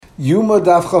Yuma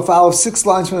Daf Chaf Aleph, 6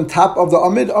 lines from the top of the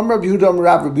Amid. Rabbi Yehuda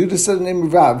Rav. Rabbi Yehuda said the name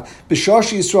of Rav.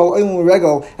 B'shashi Yisrael Oil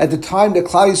Regel. At the time that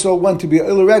Klal Yisrael went to be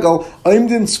Oil Regel,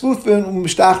 Oimdin Svufin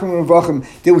U'Mishtachim Revachim.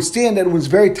 They would stand, and it was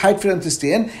very tight for them to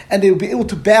stand, and they would be able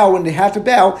to bow when they had to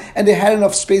bow, and they had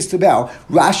enough space to bow.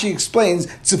 Rashi explains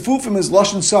Tzufufim is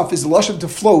lashon saf, is the lashon to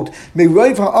float.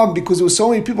 Me'roiv ha'am, because there were so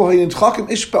many people.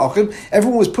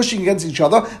 Everyone was pushing against each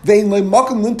other.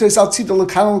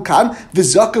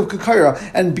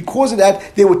 And because of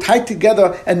that, they were tight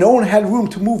together, and no one had room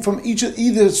to move from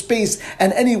either space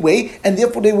and any way, and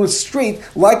therefore they were straight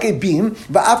like a beam.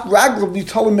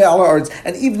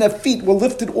 And even their feet were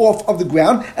lifted off of the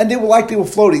ground, and they were like they were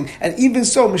floating. And even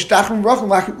so, like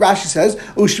Rashi says,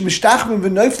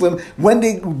 when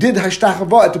they did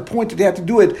hashtachava at the point that they had to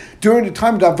do it during the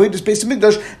time of the Avodas Beis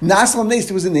Hamikdash,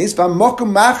 there was a nes,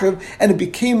 and it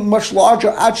became much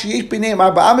larger.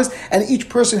 And each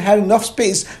person had enough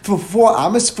space for 4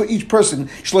 amas for each person.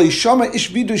 And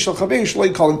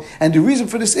the reason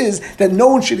for this is that no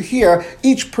one should hear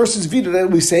each person's video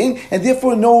that we're saying, and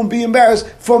therefore no one be embarrassed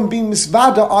from being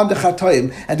misvada on the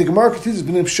chatayim. And the Gemara continues,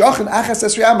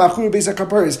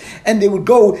 and they would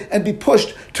go and be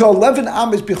pushed to 11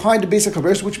 amas behind the Beis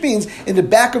HaKabaris, which means in the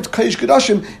back of Kodesh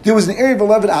Kodashim there was an area of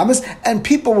 11 amas, and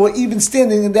people were even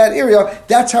standing in that area.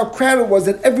 That's how crowded it was,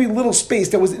 that every little space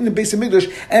that was in the Beis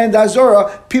HaMikdash and in the Azorah,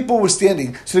 people were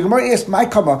standing. So the Gemara asked, my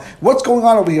kama, what's going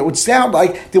on over here? It would sound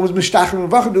like there was Mishtachim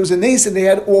and Vachim, there was a nes, and they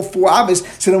had all 4 amas.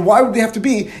 So then why would they have to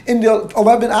be in the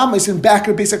 11 amas in back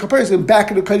of the Beis HaKabaris, in back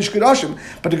of the Kodesh Kodashim?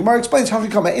 But the Gemara explains,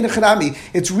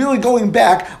 it's really going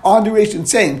back on the Reish and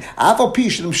saying,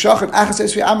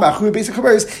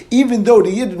 even though the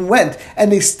Yidden went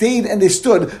and they stayed and they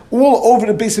stood all over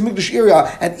the Beis HaMikdash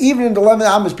area, and even in the 11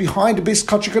 amas behind the Beis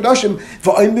Kodashim,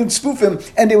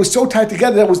 and they were so tight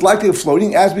together that it was like they were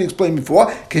floating, as we explained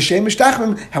before.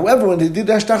 However, when they did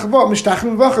the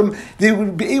Mishtachim, they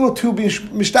would be able to be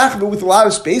Mishtachim with a lot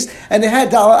of space, and they had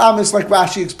Dal Amas, like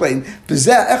Rashi explained.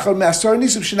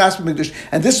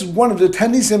 And this is one of the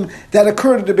 10 nisim that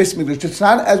occurred in the Beis HaMikdash. It's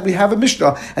not as we have a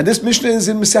Mishnah, and this Mishnah is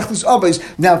in Masechtas Avos.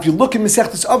 Now, if you look in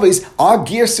Masechtas Avos, our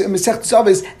Gersa in Masechtas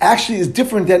Avos actually is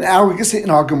different than our Gersa in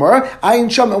our Gemara.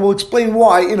 Ayin Sham, and we'll explain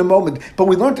why in a moment. But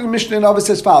we learned in the Mishnah in Avos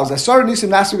as follows: Asar nisim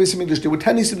Nasser Beis HaMikdash. There were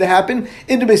 10 nisim that happened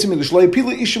in the Beis HaMikdash.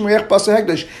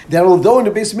 That although in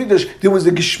the Beis HaMikdash there was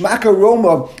the geshmak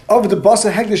aroma of the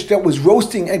basa hegdish that was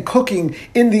roasting and cooking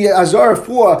in the azar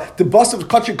for the basa of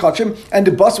kachim and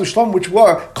the basa of shlom, which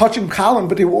were kachim kalim,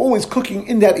 but they were always cooking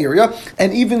in that area.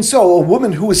 And even so, a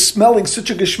woman who was smelling such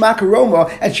a geshmak aroma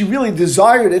and she really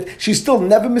desired it, she still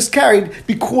never miscarried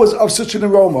because of such an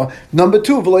aroma. Number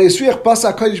 2,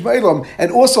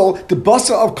 and also the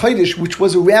basa of kodesh, which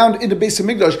was around in the Beis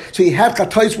HaMikdash. So you had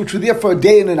katayis, which were there for a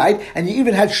day and a night, and you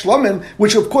even had shlomim,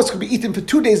 which of course could be eaten for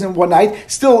 2 days and 1 night,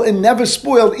 still it never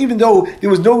spoiled, even though there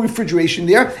was no refrigeration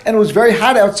there, and it was very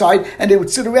hot outside, and they would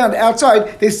sit around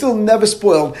outside, they still never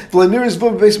spoiled.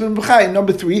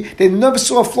 Number 3, they never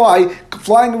saw a fly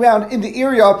flying around in the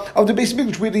area of the Beis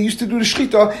HaMikdash where they used to do the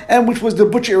shechita, and which was the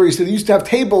butcher area. So they used to have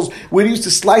tables where they used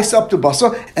to slice up the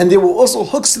basa, and there were also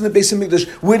hooks in the Beis HaMikdash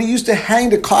where they used to hang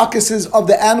the carcasses of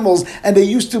the animals, and they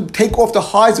used to take off the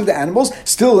hides of the animals.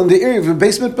 Still in the area of the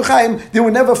basement b'chaim, there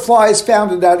were never flies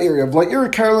found in that area.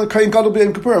 The Kohen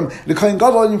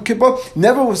Gadol in Kippur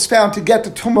never was found to get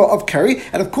the tumah of Keri,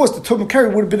 and of course the tumah of Keri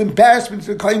would have been embarrassment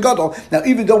to the Kohen Gadol. Now,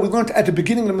 even though we learned at the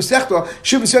beginning of the Masechta,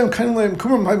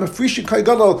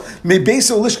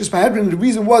 the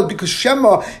reason was because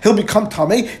Shema, he'll become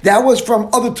tamei. That was from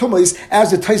other tumahs,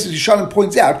 as the Taisus Yishanim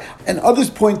points out, and others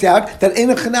point out that in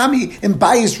Chanami, in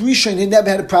Bayis Rishon, he never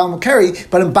had a problem with Keri,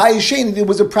 but in Bayis Sheni there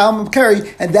was a problem with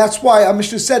Keri, and that's why our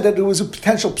Mishnah said that there was a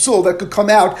potential psul that could come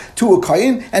out to a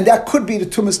kohen, and that could be the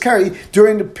tumas Keri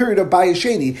during the period of Bayis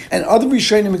Sheni. And other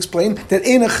Rishonim explain that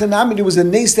in a Chanami there was a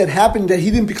nes that happened that he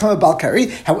didn't become a Bal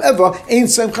Keri. However, ein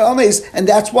Simcha al nes, and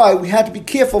that's why we had to be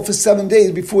careful for 7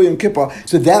 days before Yom Kippur.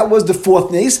 So that was the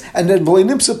 4th nes, and then the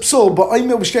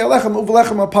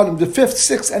 5th,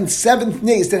 6th, and 7th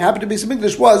nes that happened to be some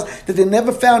English was that they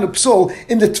never found a psul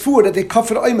in the tfur that they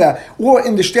covered oimer, or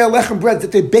in the shtei lechem bread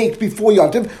that they baked before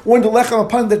Yontiv, or in the lechem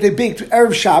upon that they baked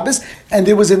Erev Shabbos. And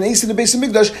there was an ace in the Beis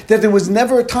HaMikdash that there was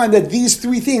never a time that these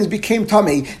 3 things became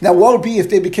tamei. Now, what would be if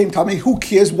they became tamei? Who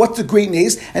cares? What's the great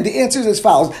nace? And the answer is as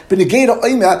follows: B'negeda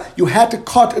oimer, you had to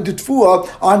cut the tfua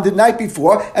on the night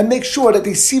before and make sure that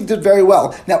they sieved it very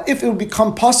well. Now, if it would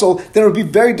become puzzle, then it would be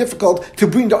very difficult to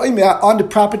bring the oimer on the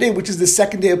proper day, which is the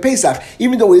 2nd day of Pesach.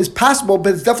 Even though it is possible,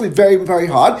 but it's definitely very, very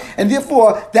hard. And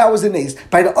therefore, that was a nace.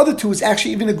 By the other 2, it's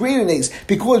actually even a greater nace,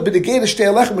 because B'negeda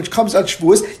shtei lechem, which comes on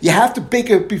Shavuos, you have to bake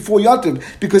it before before Yontiv,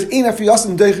 because Ein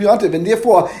Afiyasin Deich Yontiv, and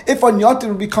therefore, if on Yontiv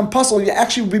would become puzzle, you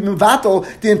actually would be mevatel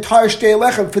the entire Shtei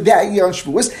Lechem for that year on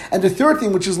Shavuos. And the third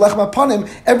thing, which is Lechem Apanim,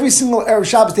 every single Erev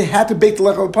Shabbos they had to bake the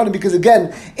Lechem Apanim, because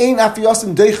again, Ein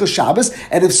Afiyasin Deich Shabbos,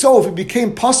 and if so, if it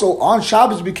became puzzle on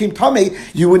Shabbos, it became Tamei,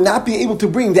 you would not be able to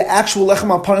bring the actual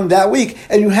Lechem Apanim that week,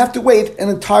 and you have to wait an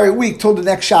entire week till the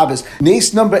next Shabbos.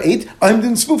 Nace number 8,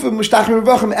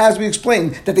 as we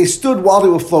explained, that they stood while they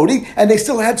were floating, and they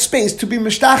still had space to be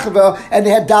mishtachava, and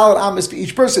they had dalet amas for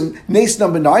each person. Nace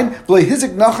number 9,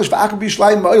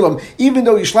 even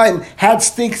though Yishlayim had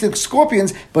snakes and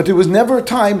scorpions, but there was never a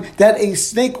time that a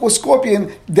snake or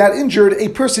scorpion that injured a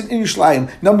person in Yishlayim.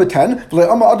 Number 10,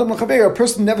 a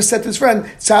person never said to his friend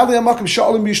that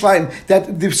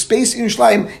the space in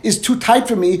Yishlayim is too tight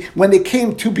for me when they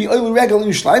came to be oil regal in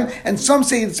Yishlayim, and some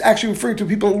say it's actually referring to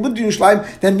people who lived in Yishlayim,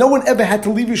 that no one ever had to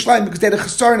leave Yishlayim because they had a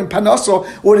chesaron and panasa,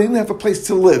 or they didn't have a place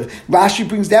to live. Rashi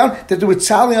brings down that there were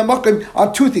tzali amakim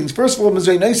on two things. First of all,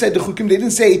 Mizrahi said the chukim, they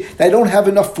didn't say that I don't have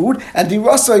enough food, and the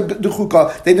rasai the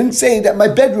chukah, they didn't say that my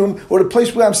bedroom or the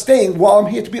place where I'm staying while I'm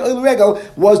here to be oil regal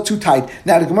was too tight.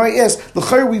 Now the Gemara asks,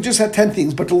 l'chayr we just had 10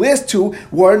 things, but the last two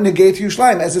were negate to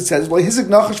Yishlayim, as it says,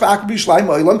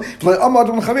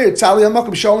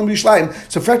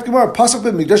 so Fret Gemara, Pasuk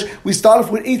B'Mikdash, we start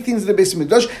off with 8 things in the base of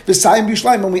Mikdash, V'sayim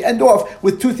B'Yishlayim, and we end off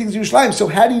with 2 things in Yishlayim. So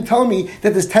how do you tell me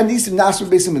that there's 10 nisim nasr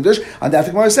base of Mikdash? On that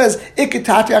the Gemara says, there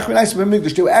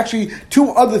were actually 2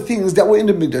 other things that were in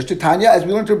the Mikdash. Titania, as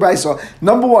we learned to Brisa,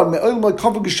 number 1,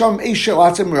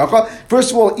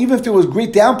 first of all, even if there was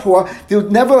great downpour, there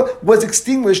never was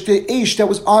extinguished the Eish that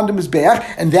was on the Mizbeach,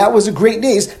 and that was a great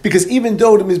nace, because even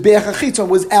though the Mizbeach HaChitzon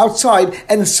was outside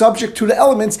and subject to the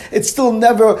elements, it still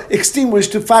never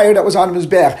extinguished the fire that was on the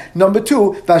Mizbeach. Number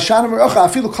 2, the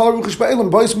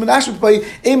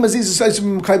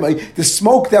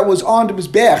smoke that was on the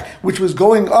Mizbeach, which was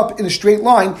going up in a straight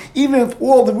line, even if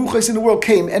all the ruchos in the world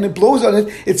came and it blows on it,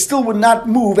 it still would not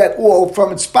move at all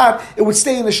from its spot. It would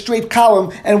stay in a straight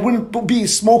column and wouldn't be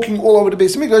smoking all over the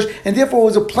base of Mikdash, and therefore it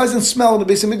was a pleasant smell in the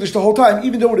base of Mikdash the whole time,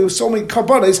 even though there were so many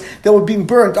karbanos that were being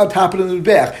burnt on top of the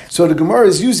Mizbeach. So the Gemara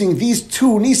is using these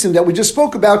 2 nisim that we just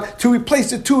spoke about to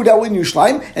replace the 2 that were in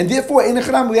Yerushalayim, and therefore in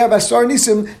Echanam we have Asar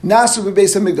Nisim Nasu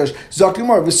B'Beis HaMikdash. Zok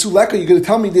Gemara, V'suleka, you're going to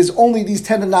tell me there's only these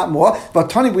 10 and not more. But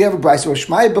Tani, we have a brayso. Rav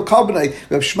Shmaya B'Kalbanai,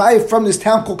 Rav Shmaya from this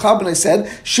town called Kalbanai said,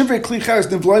 Shivrei Kli Cheres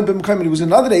Nevloim B'Mekayim. It was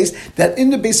another days that in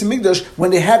the Beis HaMikdash,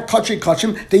 when they had Kachay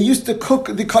Kachim, they used to cook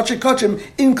the Kachay Kachim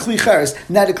in Kli Cheres.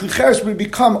 Now the Kli Cheres would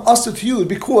become asa to use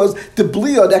because the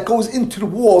blia that goes into the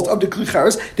walls of the Kli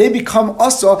Cheres, they become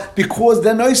asa because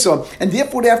they're noisa, and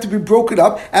therefore they have to be broken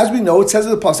up. As we know, it says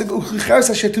in the pasuk,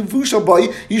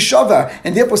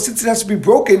 and therefore since it has to be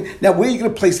broken, now where are you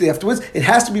going to place it afterwards? It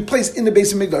has to be placed in the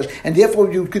base of Mikdash, and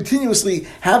therefore you continuously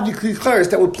have the Kli Cheres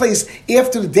that would place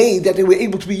after the day that they were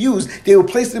able to be used. They were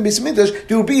placed in the base of Mikdash.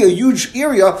 There would be a huge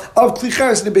area of Kli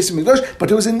Cheres in the base of Mikdash, but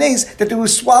there was a nace that they were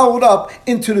swallowed up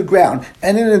into the ground.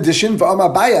 And in addition,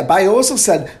 Abaya also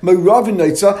said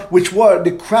which were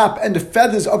the crap and the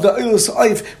feathers of the Eilos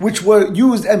Oif, which were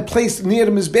used and placed near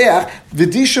the Mizbeach,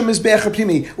 Vidisha Mizbeach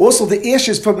HaPrimi. Also the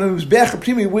ashes from the Mizbeach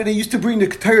HaPrimi, where they used to bring the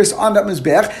Keteris on that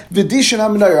Mizbeach, Vidisha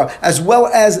HaMenorah, as well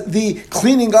as the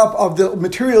cleaning up of the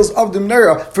materials of the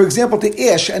Menorah. For example, the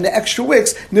ash and the extra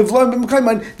wicks, Nivloim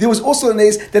B'Mekayman, there was also a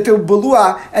nace that they were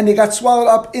Belua, and they got swallowed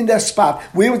up in that spot.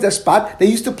 Where was that spot? They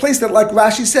used to place that, like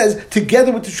Rashi says,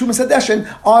 together with the Trumas Hadeshen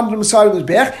on the Messiah of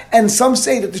Mizbeach, and some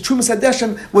say that the Trumas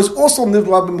Hadeshen was also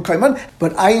Nivloim B'Mekayman,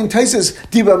 but Ayin Taisis,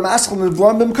 Diba Maskal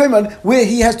Nivloim B'Mekayman, where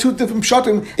he has 2 different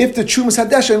pshatim if the Trumas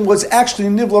Hadeshen was actually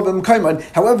Nivloim B'Mekayman.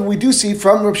 However, we do see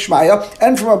from Rav Shmaya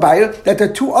and from Abaya that there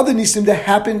are 2 other nisim that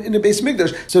happened in the base of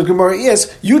Mikdash. So the Gemara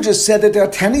is, you just said that there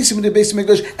are 10 nisim in the base of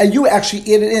Mikdash, and you actually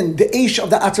added in the Eish of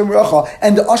the Atzam Meracha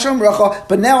and the Asham Meracha,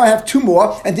 but now I have 2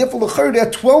 more, and therefore there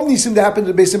are 12 nisim that happened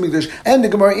in the base of Mikdash. And the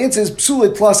Gemara answers,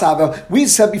 Psulit plus Hava. We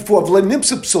said before, and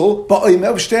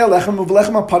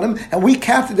we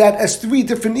counted that as 3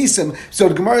 different nisim. So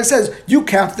the Gemara says, you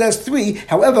counted as 3,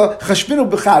 however, Chashminu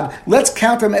B'chad, let's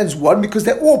count them as 1, because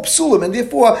they're all psulim, and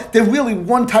therefore they're really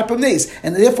one type of nace.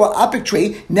 And therefore, apik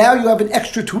tray, now you have an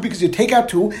extra 2, because you take out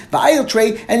 2, the ayil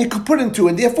tray, and you can put in 2,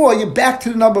 and therefore you're back to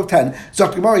the number of 10.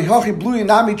 Zok Gemara, Yochi Blui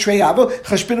Nami Tray Hava,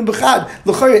 Chashminu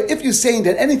B'chad. If you're saying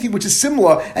that anything which is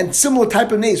similar and similar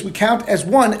type of nace, we count as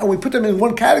 1, and we put them in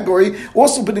one category,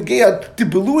 also B'negea, the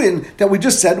Beluin that we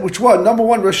just said, which were, number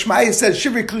 1, Rav Shmaya said,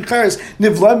 Shivri Kli Cheres,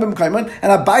 Nivloim B'Mekayman,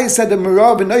 and Abaya said that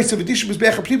Merah B'Nois, V'disha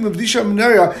Mizbeach HaPrim, V'disha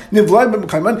Menorah, Nivloim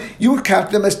B'Mekayman, you would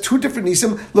count them as 2 different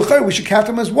nisim. L'chayr, we should count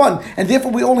them as 1, and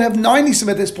therefore we only have 9 nisim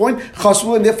at this point,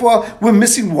 Chasvul, and therefore we're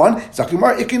missing 1.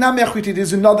 Zakimar Ikinam Echviti,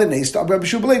 there's another another nace. There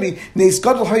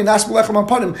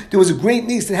was a great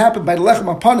nace that happened by the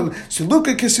lechem apanim. So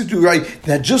Luka Kisidurai,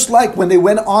 that just like when they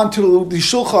went on to the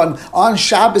shulchan on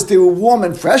Shabbos, they were warm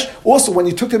and fresh. Also, when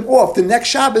you took them off the next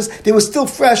Shabbos, they were still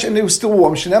fresh and they were still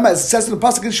warm. Shenema, as it says in the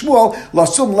pasuk in Shmuel,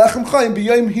 Lasum lechem chayim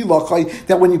b'yayim hilachai,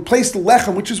 that when you place the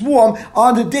lechem, which is warm,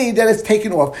 on the day that it's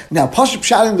taken off. Now, Pashup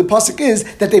Pshat in the pasuk is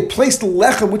that they placed the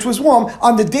lechem, which was warm,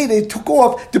 on the day they took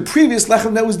off the previous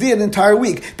lechem that was there the entire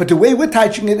week. But the way we're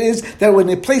teaching it is that when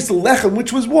they placed the lechem,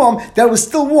 which was warm, that was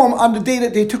still warm on the day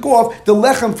that they took off the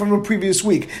lechem from the previous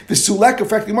week. The sulek,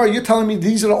 effectively, you're telling me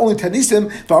these are the only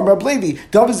tanisim.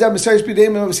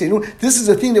 This is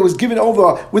a thing that was given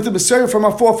over with the Messiah from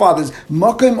our forefathers.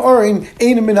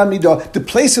 The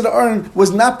place of the urn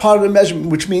was not part of the measurement,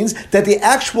 which means that the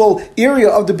actual area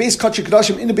of the base Kachik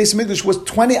Kadashim in the base of Mikdash was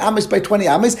 20 amas by 20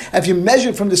 amas. If you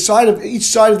measured from the side of each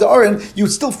side of the urn, you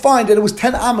would still find that it was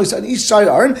 10 amas on each side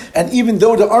of the urn. And even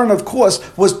though the urn, of course,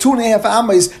 was 2.5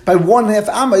 amas by 1.5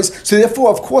 amas, so therefore,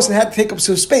 of course, it had to take up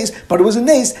some space, but it was a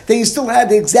nace that you still had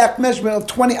the exact measurement of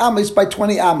 20 amas by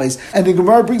 20 amas. And the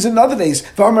Gemara brings another nace.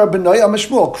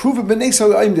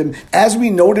 As we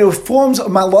know, there were forms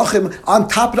of malachim on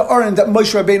top of the urn that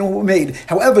Moshe Rabbeinu made.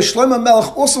 However, Shlomo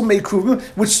Melech also made kruvim,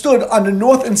 which stood on the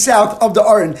north and south of the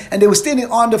urn, and they were standing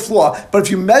on the floor. But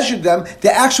if you measured them,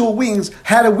 the actual wings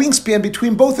had a wingspan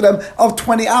between both of them of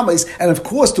 20 amas. And of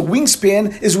course, the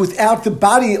wingspan is without the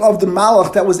body of the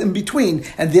malach that was in between.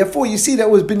 And therefore, you see that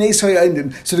was b'nei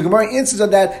soya. So the Gemara answers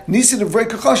on that, Nisan of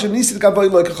Rekachashim, Nisan of Gavoy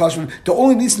Lekachashim. The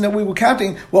only Nisan that we were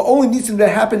counting were only Nisan that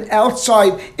happened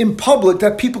outside in public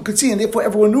that people could see, and therefore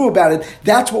everyone knew about it.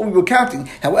 That's what we were counting.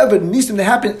 However, Nisan that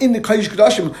happened in the Kodesh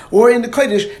Kodashim or in the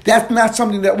Kodesh, that's not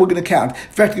something that we're going to count.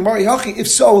 In fact, if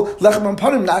so, Lechem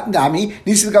Apanim not Nami,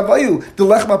 Nisan Gavoyu. The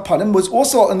Lechem Apanim was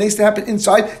also a Nisan that happened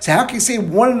inside. So how can you say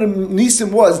one of the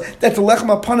Nisan was that the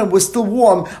Lechem Apanim was still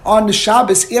warm on the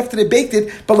Shabbos after they baked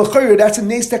it, but L'chayr, that's a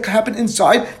Nisan that happened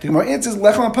inside? The Gemara answers,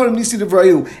 Lechem Apanim Nisan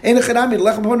Devrayu. And the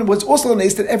Lechem Apanim was also a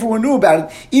Nisan that everyone knew about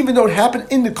it, even though it happened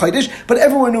in the Kodesh, but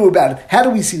everyone knew about it. How do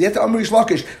we see that? The Rish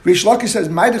Lakish. Rish Lakish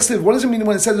says, what does it mean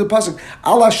when it says in the pasuk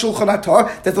Allah Shulchan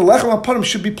Atar that the lechem apanim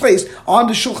should be placed on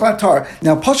the Shulchan Atar?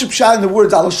 Now, Pashup Pshat in the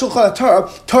words Allah Shulchan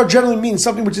Atar, tar generally means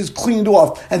something which is cleaned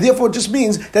off, and therefore it just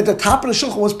means that the top of the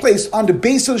Shulchan was placed on the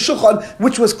base of the Shulchan,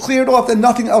 which was cleared off and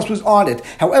nothing else was on it.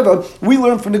 However, we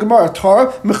learn from the Gemara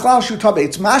tar mechlal shu tabe.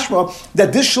 It's mashma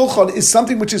that this Shulchan is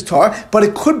something which is tar, but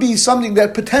it could be something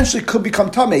that potentially could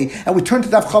become tamei. And we turn to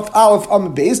Daf Chaf Aleph on the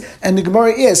base, and the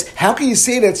Gemara is, how can you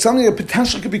say that something that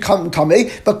potentially could become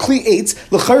tamei, but kli eitz,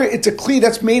 l'chayr, it's a kli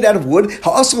that's made out of wood,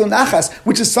 ha'asal nachas,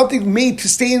 which is something made to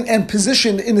stay in and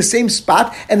positioned in the same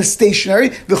spot and is stationary.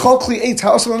 V'chol kli eitz,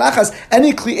 ha'asal nachas,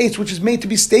 any kli eitz which is made to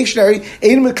be stationary,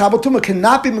 ein mekabel tuma,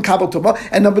 cannot be mekabel tuma.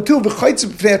 And number two, v'chaytz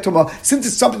b'fnei tuma, since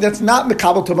it's something that's not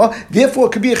mekabel tuma, therefore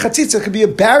it could be a chatzitza, it could be a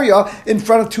barrier in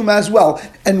front of tuma as well.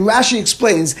 And Rashi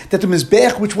explains that the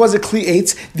mizbech, which was a kli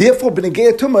eitz, therefore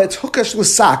b'negei tuma, it's hukash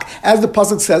l'sak, as the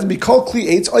pasuk says, mikol kli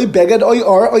eitz, oy beged, oy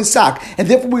or, oy sak. And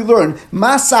therefore we learn,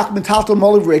 masak metaltal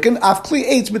malav rekin, af kli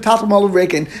eitz metaltal malav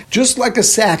rekin. Just like a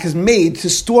sack is made to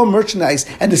store merchandise,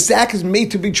 and the sack is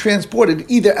made to be transported,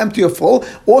 either empty or full,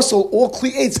 also all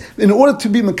kli eitz, in order to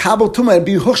be makabel tuma and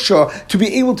be hushar, to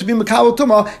be able to be makabel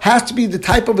tuma, has to be the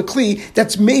type of a kli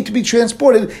that's made to be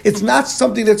transported. It's not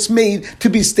something that's made to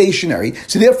be stationary.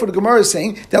 So therefore the Gemara is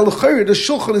saying that l'chayr, the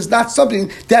shulchan is not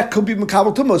something that could be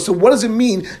makabel tuma. So what does it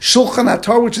mean, shulchan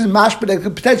atar, which is mashba, that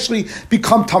could potentially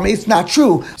become tamei? It's not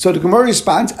true. So the Gemara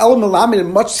responds, El Melamed,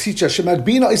 and much teacher,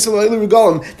 Shemagbina Isel Oili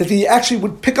Regalim, that they actually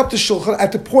would pick up the shulchan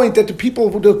at the point that the people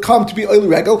would come to be Oili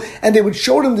Regel, and they would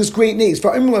show them this great names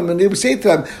for Imlam, and they would say to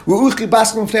them, Ru'uchi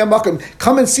Baskel Fnei,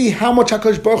 come and see how much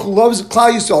HaKadosh Baruch Hu loves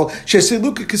Klal Yisrael,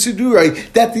 Sheseluka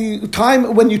Kesidurai, that the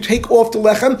time when you take off the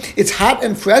lechem, it's hot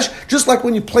and fresh, just like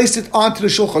when you place it onto the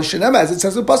shulchan. Shenem, as it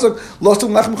says in the pasuk,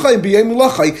 Lostum Lechem Chayim B'Yom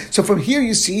L'Chai. So from here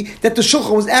you see that the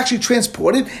shulchan was actually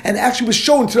transported and actually was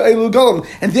shown to the Eilu Galim,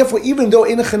 and therefore even though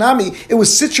in a Chanami it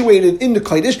was situated in the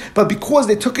Kodesh, but because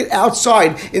they took it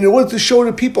outside in order to show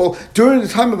the people during the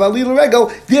time of Alila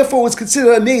Regel, therefore it was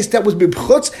considered a nace that was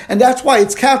b'chutz, and that's why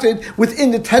it's counted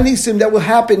within the 10 nisim that will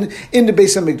happen in the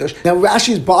Beis HaMikdash. Now Rashi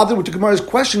is bothered with the Gemara's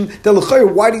question that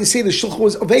l'chayr, why do you say the shulchan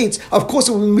was of eitz? Of course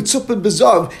it was mitzupah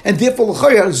b'zav, and therefore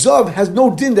l'chayr, zav has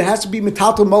no din that has to be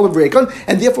metatal malav rekon,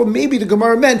 and therefore maybe the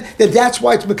Gemara meant that that's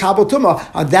why it's mekabel tumah.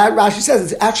 On that Rashi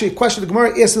says it's actually a question the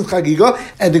Gemara asks in Chagiga,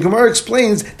 and the Gemara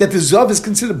explains that the zav is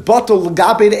considered batal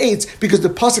l'gabe the eitz because the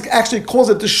pasuk actually calls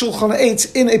it the shulchan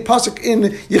eitz in a pasuk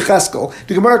in Yecheskel.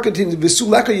 The Gemara continues,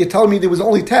 "V'suleka, you're telling me there was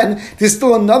only 10. There's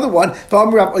still another one. That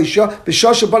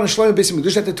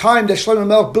at the time that Shlomo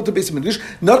Melech built the Beis Hamikdash,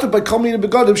 not by Kalmin and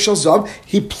Begadim Shel Zav,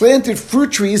 he planted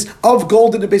fruit trees of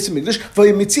gold in the Beis Hamikdash.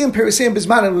 V'yimitziam Periseim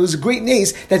Bizman, and it was a great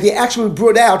nace that they actually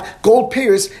brought out gold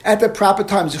pears at the proper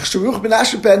times.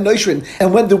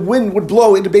 And when the wind would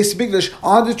blow in the Beis Hamikdash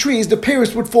on the trees, the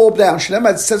pears would fall down.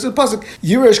 It says in the pasuk,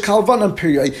 Yiresh Kalvanan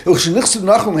Periyai.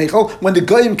 When the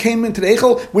Goyim came into the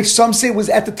Eichel, which some say was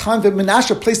at the time that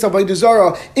Menashe placed Avodah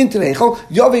Zarah into the Eichel,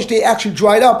 Yavesh, they actually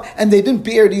dried up and they didn't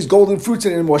bear these golden fruits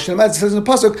anymore. It says in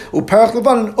the pasuk, Uperach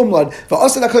Levanon Umlad.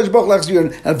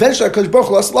 And eventually HaKadosh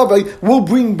Baruch Hu will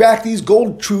bring back these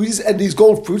gold trees and these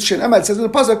gold fruits. It says in the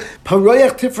pasuk,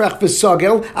 Paroyach Tifrach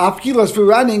V'Sagel Afkilas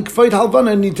V'Ranin K'Vayt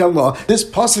Halvana Nitel. This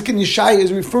pasuk in Yeshaya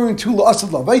is referring to La'asad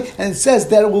Lavai, and it says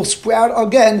that it will sprout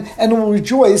again and it will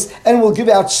rejoice and will give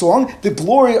out song. The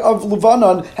glory of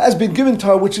Levanon has been given to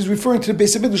her, which is referring to the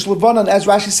Beis Hamikdash. Levanon, as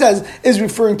Rashi says, is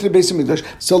referring to the Beis Hamikdash.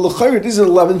 So l'chayr, this is the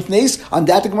 11th nace. On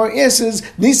that, the Gemara answers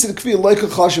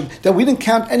that we didn't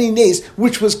count any nace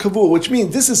which was kavur, which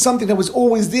means this is something that was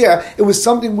always there. It was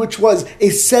something which was a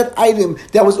set item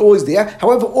that was always there.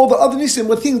 However, all the other nisim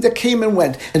were things that came and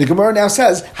went. And the Gemara now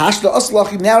says, Hashda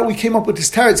Aslachi, now we came up with this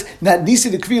teretz, that nisi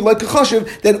the kvi like a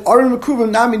chashiv, that Aron and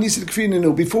Kruvim, nami nisi the kvi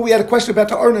nenu. Before we had a question about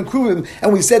the Aron and Kruvim,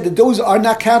 and we said that those are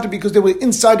not counted because they were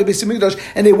inside the Beis Hamikdash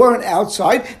and they weren't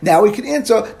outside. Now we can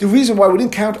answer the reason why we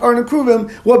didn't count Aron and Kruvim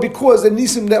was because the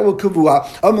nisim that were kavua.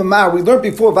 We learned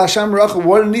before Vasham Racha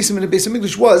what the nisim in the Beis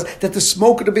Hamikdash was, that the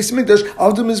smoke of the Beis Hamikdash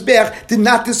of the Mizbech did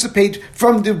not dissipate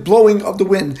from the blowing of the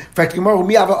wind. In fact,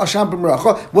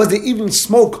 was there even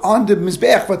smoke on the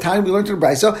Mizbech? For time we learned in the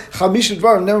Brisa,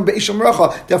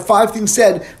 there are 5 things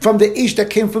said from the ish that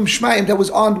came from Shmaim that was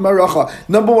on the Maracha.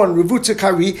 Number 1, Revutza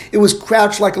Kari, it was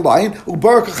crouched like a lion.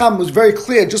 Ubarak Acham was very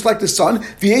clear, just like the sun.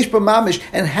 V'yesh b'mamish,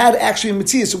 and had actually a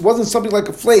mitzias. It wasn't something like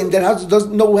a flame that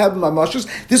doesn't have mamashas.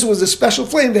 This was a special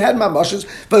flame that had mamashas.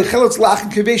 But cheletz lach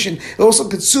and kavation, it also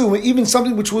consumed even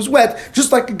something which was wet,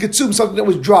 just like it consumed something that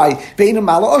was dry. Ve'ina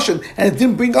mala oshan, and it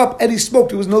didn't bring up any smoke.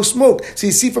 There was no smoke. So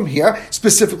you see from here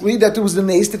specifically that there was the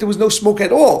nace, that there was no smoke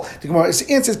at all. The Gemara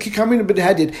answers, Kikamina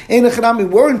b'dehadid. We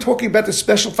weren't talking about the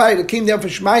special fire that came down from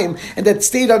Shemaim and that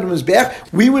stayed on the Mizbech.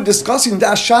 We were discussing the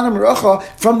Ashana Meracha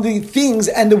from the things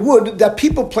and the wood that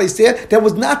people placed there. That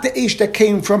was not the ish that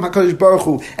came from HaKadosh Baruch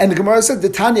Hu. And the Gemara said, the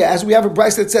Tanya, as we have a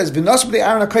brayso that says, V'nas b'nei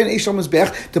Aaron HaKohen ish on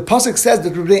Mizbech. The pasuk says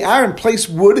that b'nei Aaron placed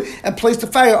wood and placed the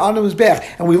fire on the Mizbech.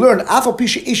 And we learned Afal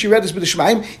Pisha ish Yeredus b'nei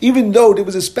Shemaim. Even though there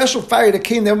was a special fire that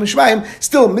came down from Shemaim,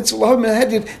 still mitzvah lahem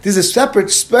hedid. There's a separate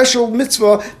special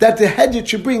mitzvah that the hedid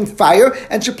should bring fire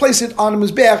and should place it on the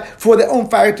Mizbech for their own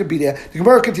fire to be there. The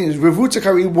Gemara continues,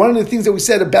 Revutzakari, one of the things that we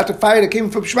said about the fire that came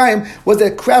from Shemaim was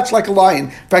that it crouched like a lion.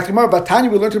 In fact, the Gemara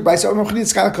Batanya, we learned it by I saw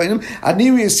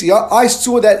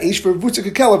that ish for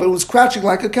Revutzak Kelev, it was crouching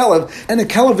like a Kelev, and a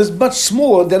Kelev is much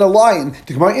smaller than a lion.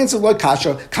 The Gemara answered like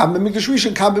Kasha, Kam b'migdash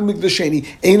rishon, Kam b'migdash sheni.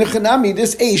 Ein chanami,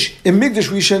 this ish in Migdash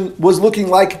Rishon was looking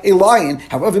like a lion.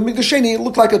 However, in Migdash Sheni, it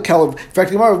looked like a Kelev. In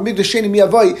fact, the Gemara of Migdash Sheni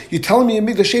miyavai, you're telling me in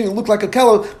Migdash Sheni it looked like a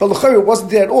Kelev, but l'chayr it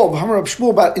wasn't there at all. What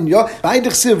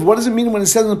does it mean when it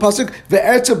says in the pasuk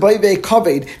ve'ertza bay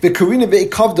ve'kaved ve'karina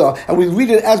ve'kavda, and we read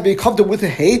it as ve'kavda with a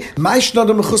hay?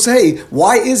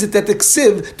 Why is it that the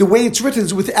ksiv, the way it's written,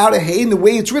 is without a hay, and the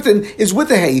way it's written is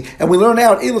with a hay? And we learn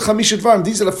out these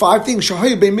are the 5 things.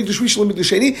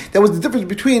 That was the difference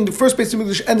between the first Beis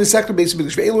Hamikdash and the second Beis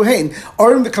Hamikdash.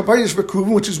 Aron the kaparis for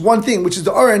kruvim, which is one thing, which is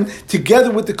the Aron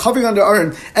together with the covering on the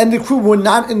Aron, and the kruvim were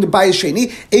not in the Bayis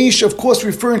Sheni. Eish, of course,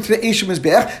 referring to the Eish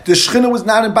Mizbech. The Shechina was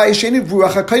not in Bayis Sheni.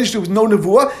 Ruach HaKodesh, there was no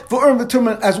nevuah for Aron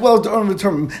v'Tumim as well as the Aron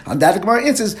v'Tumim. On that, the Gemara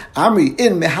answers, Amri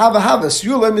in Mehava Havas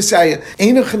Yula Messiah.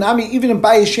 Einu Chanami, even in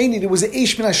Bayis Sheni there was an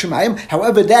Eish min Hashemayim.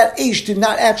 However, that Eish did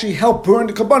not actually help burn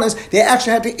the Karbanos. They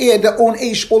actually had to add their own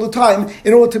Eish all the time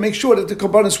in order to make sure that the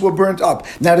Karbanos were burnt up.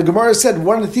 Now, the Gemara said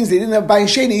one of the things they didn't have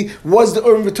Bayis Sheni was the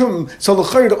Aron v'Tumim. So the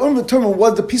Aron v'Tumim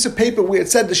was the piece of paper where it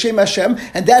said the Shem Hashem,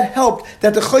 and that helped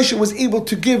that the Choshen was able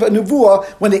to give a nevuah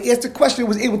when they asked the question. It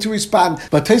was able to respond.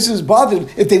 But Taisus is bothered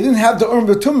if they didn't have the Aron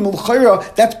v'Tumim.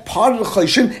 L'chayra, that's part of the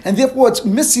Choshen, and therefore it's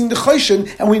missing the Choshen.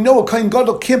 And we know a Kohen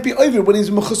Gadol can't be over when he's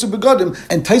mechusar begadim.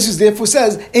 And Taisus therefore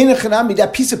says, Ein chanami,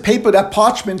 that piece of paper, that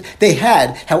parchment they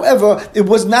had. However, it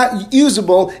was not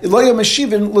usable. It wasn't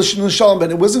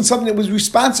something that was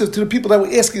responsive to the people that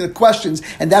were asking the questions,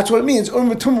 and that's what it means. Aron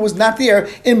v'Tumim was not there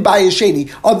in Bayis Sheni.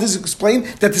 Others explain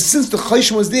that since the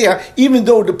Choshen was there, even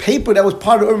though the paper that was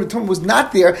part of Aron v'Tumim was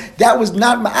not there, that was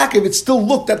not ma'akev. It still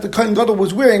looked that the Kohen Gadol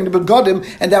was wearing the begadim,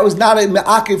 and that was not a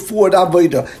ma'akev for the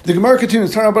avodah. The Gemara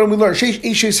continues. Turn about and we learn.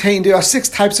 There are 6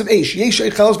 types of eish.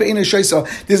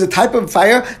 There's a type of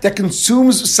fire that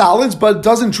consumes solids but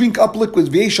doesn't drink up liquids.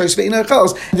 There's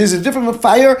There's a different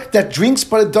fire that drinks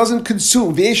but it doesn't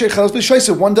consume.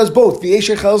 One does both.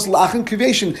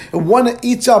 And one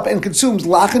eats up and consumes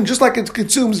lachen just like it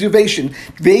consumes yavation.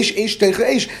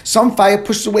 Some fire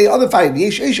pushes away other fire.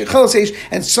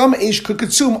 And some eish could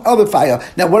consume other fire.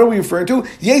 Now what are we referring to?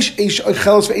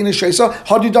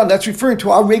 That's referring to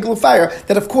our regular fire,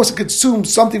 that of course it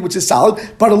consumes something which is solid,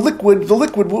 but the liquid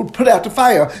will put out the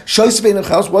fire. What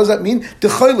does that mean?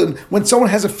 When someone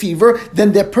has a fever,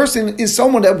 then that person is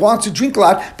someone that wants to drink a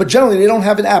lot, but generally they don't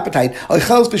have an appetite.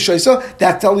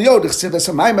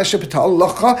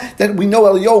 That we know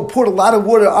Eliyahu poured a lot of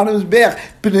water on his mizbeach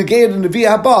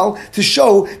to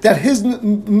show that his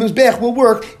mizbeach will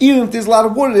work even if there's a lot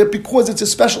of water there, because it's a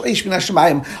special eish min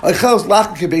hashemayim.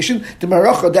 The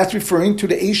maracha, that's referring to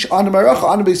the eish on the maracha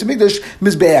on the Beis Hamikdash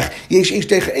mizbeach. Yesh eish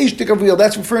techa eish to Gavriel,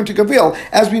 that's referring to Gavriel.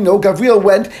 As we know, Gavriel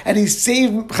went and he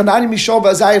saved Hanani, Mishael,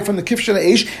 Vazayah from the kifshan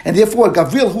eish, and therefore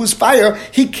Gavriel, who was fire,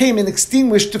 he came and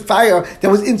extinguished the fire that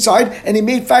was inside, and he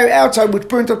made fire outside, which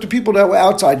burnt up the people that were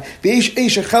outside.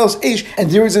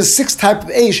 And there is a sixth type of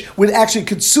eish which actually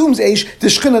consumes eish. The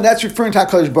Shechina, that's referring to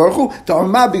HaKadosh Baruch Hu. The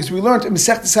Armah, because we learned in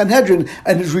Masechet Sanhedrin,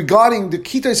 and it's regarding the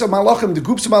kitos of malachim, the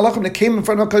groups of malachim that came in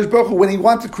front of HaKadosh Baruch Hu when he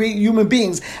wanted to create human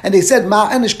beings, and they said Ma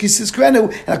anish kisis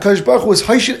krenu, and HaKadosh Baruch Hu was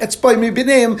Haishit etzbay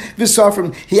mibineim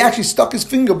v'sarfim. He actually stuck his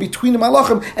finger between the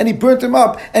malachim and he burnt them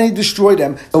up and he destroyed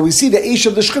them. So we see the eish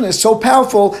of the Shechina is so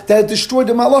powerful that it destroyed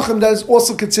the malachim, that is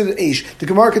also considered eish. The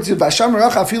Gemara considers Vasham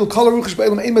Racha afilu kol haruchos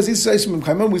ba'elam ein mazis seisim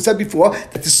imkaimim. We said before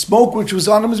that the smoke which was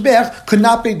on the mizbeach could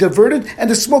not be diverted, and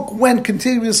the smoke went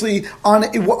continuously on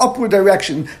an upward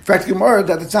direction. In fact, the Gemara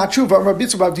that it's not true. On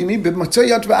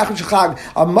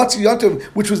Matzah Yontiv,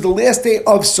 which was the last day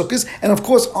of Sukkot, and of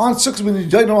course on Sukkot when you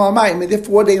don't know on Mayim, and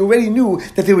therefore they already knew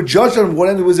that they were judged on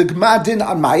water, and there was a Gemad Din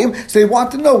on Mayim, so they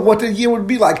wanted to know what the year would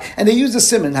be like, and they used a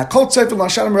simon.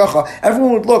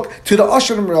 Everyone would look to the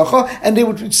Ashar Meracha, and they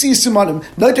would see simanim.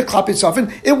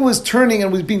 It was turning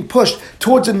and was being pushed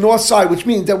towards the north side, which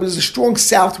means there was a strong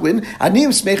south wind.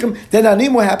 Anim smechim, then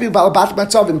Anim were happy. Balabatim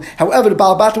matzavim. However, the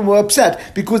Balabatim were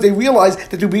upset because they realized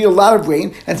that there would be a lot of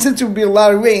rain, and since there would be a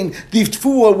lot of rain, the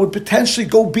tfuah would potentially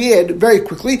go bad very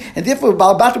quickly, and therefore the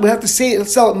Balabatim would have to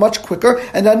sell it much quicker,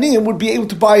 and Anim would be able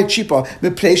to buy it cheaper.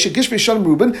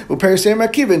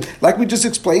 Like we just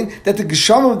explained, that the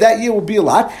Gesham of that year will be a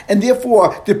lot, and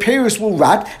therefore the Paris will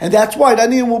rot, and that's why the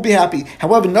Aniyim will be happy.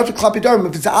 However, not the Klapidarim,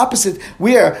 if it's the opposite,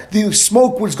 where the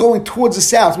smoke was going towards the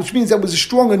south, which means there was a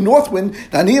stronger north wind,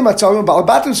 the Aniyim Atzarim,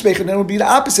 Balabatim Smechin, then it would be the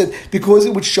opposite, because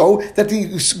it would show that the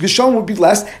Gesham would be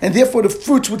less, and therefore the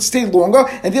fruits would stay longer,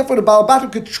 and therefore the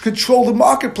Balabatim could control the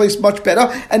marketplace much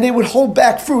better, and they would hold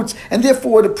back fruits, and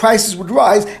therefore the prices would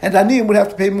rise, and the Aniyim would have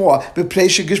to pay more.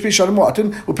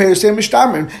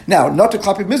 Now, not the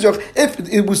Klapi Mizrach, if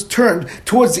it was turned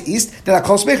towards the east, then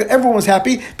everyone was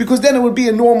happy, because then it would be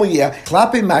a normal year.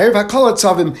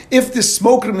 If the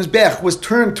smoke of the Mizbech was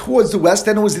turned towards the west,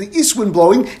 then it was the east wind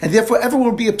blowing, and therefore everyone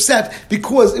would be upset,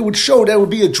 because it would show that it would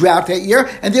be a drought that year,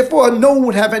 and therefore no one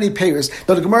would have any payers.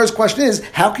 Now the Gemara's question is,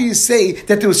 how can you say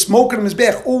that the smoke of the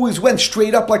Mizbech always went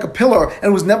straight up like a pillar,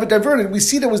 and was never diverted? We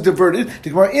see that it was diverted. The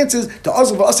Gemara answers, the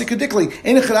Azal v'Asikadikli,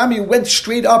 Ein went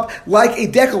straight up like a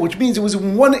decal, which means it was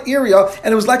in one area,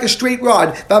 and it was like a straight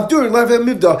rod. But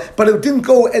it didn't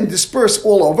go and disperse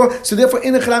all over. So therefore,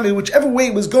 whichever way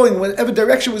it was going, whatever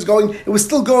direction it was going, it was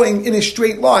still going in a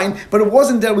straight line, but it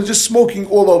wasn't that it was just smoking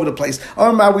all over the place. We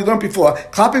learned before,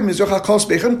 how can you say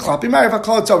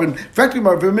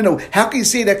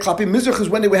that Klapi Mizrach is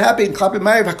when they were happy, and Klapi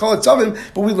Ma'ariv Hakal Tzavim,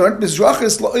 but we learned Mizrach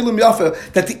is La'ilim Yafa,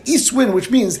 that the east wind, which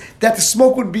means that the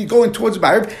smoke would be going towards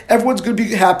Ma'ariv, everyone's going to be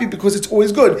happy because it's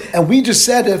always good. And we just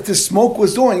said that if the smoke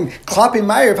was doing Klapi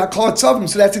Ma'ariv Hakal Tzavim,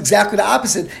 so that's exactly the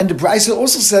opposite. And the Brisa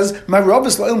also says, Ma'arav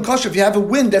is La'ilim Kasha, if you have a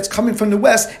wind that's coming from the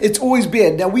west, it's always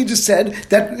bad. Now we just said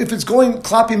that if it's going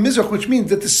Klapi Mizrach, which means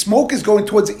that the smoke is going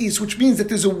towards the east, which means that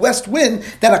there's a west wind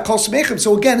that Hakal Smechim.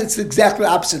 So again, it's exactly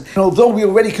the opposite. And although we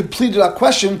already completed our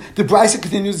question, the Brisa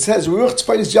continues and says,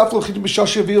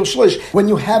 when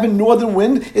you have a northern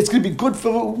wind, it's going to be good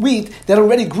for wheat that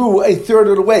already grew a third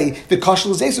of the way. The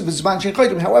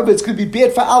however, it's going to be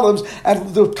bad for olives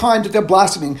at the time that they're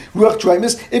blossoming.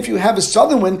 If you have a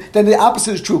southern wind, then the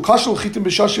opposite is true.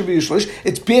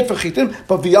 It's bad for chitim,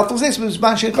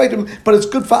 but it's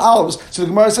good for olives. So the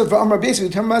Gemara said,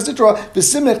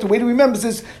 Chinuch, the way to remember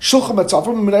this is Shulchan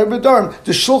Matzafim, Menara B'Darim.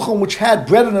 The Shulchan which had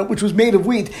bread on it, which was made of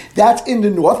wheat, that's in the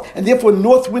north, and therefore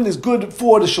north wind is good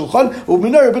for the Shulchan, or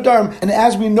Menara B'Darim. And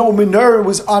as we know, Menorah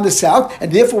was on the south,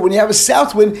 and therefore when you have a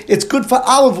south wind, it's good for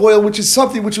olive oil, which is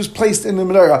something which was placed in the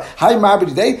menorah. High Ma'abed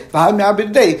today, high Ma'abed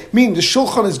today, meaning the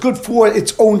Shulchan is good for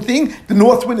its own thing, the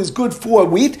north wind is good for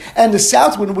wheat, and the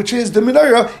south wind, which is the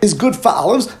menorah, is good for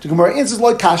olives. The Gemara answers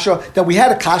like kasha, that we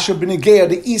had a kasha b'negea,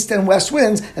 the east and west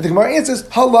winds, and the Gemara answers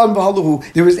halan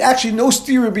v'halahu. There is actually no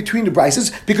stereo between the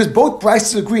brises, because both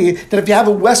brises agree that if you have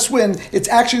a west wind, it's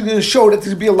actually going to show that there's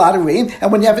going to be a lot of rain,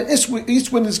 and when you have an east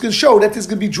wind, it's going to show that there's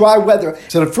going to be dry weather.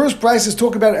 So the first brise is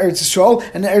talking about Eretz Yisrael,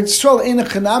 and Eretz Yisrael ain't a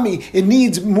chanami. It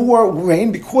needs more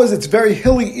rain because it's a very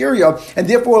hilly area, and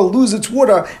therefore it'll lose its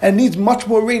water and needs much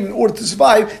more rain in order to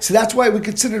survive. So that's why we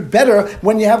consider it better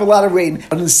when you have a lot of rain.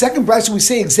 But in the second brise, we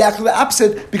say exactly the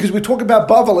opposite, because we're talking about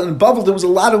Bavel, and in Bavel there was a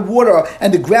lot of water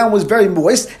and the ground was very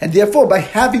moist, and therefore by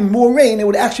having more rain it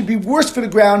would actually be worse for the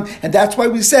ground, and that's why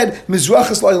we said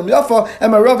Mizrachas Lo'ilam Yafa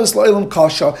and Maravas Lo'ilam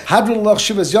Kasha. Hadron Lach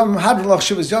Shivas Yom, Hadron Lach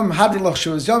Shivas Yom, Hadron Lach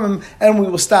Shivas Yom, and we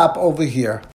will stop over here.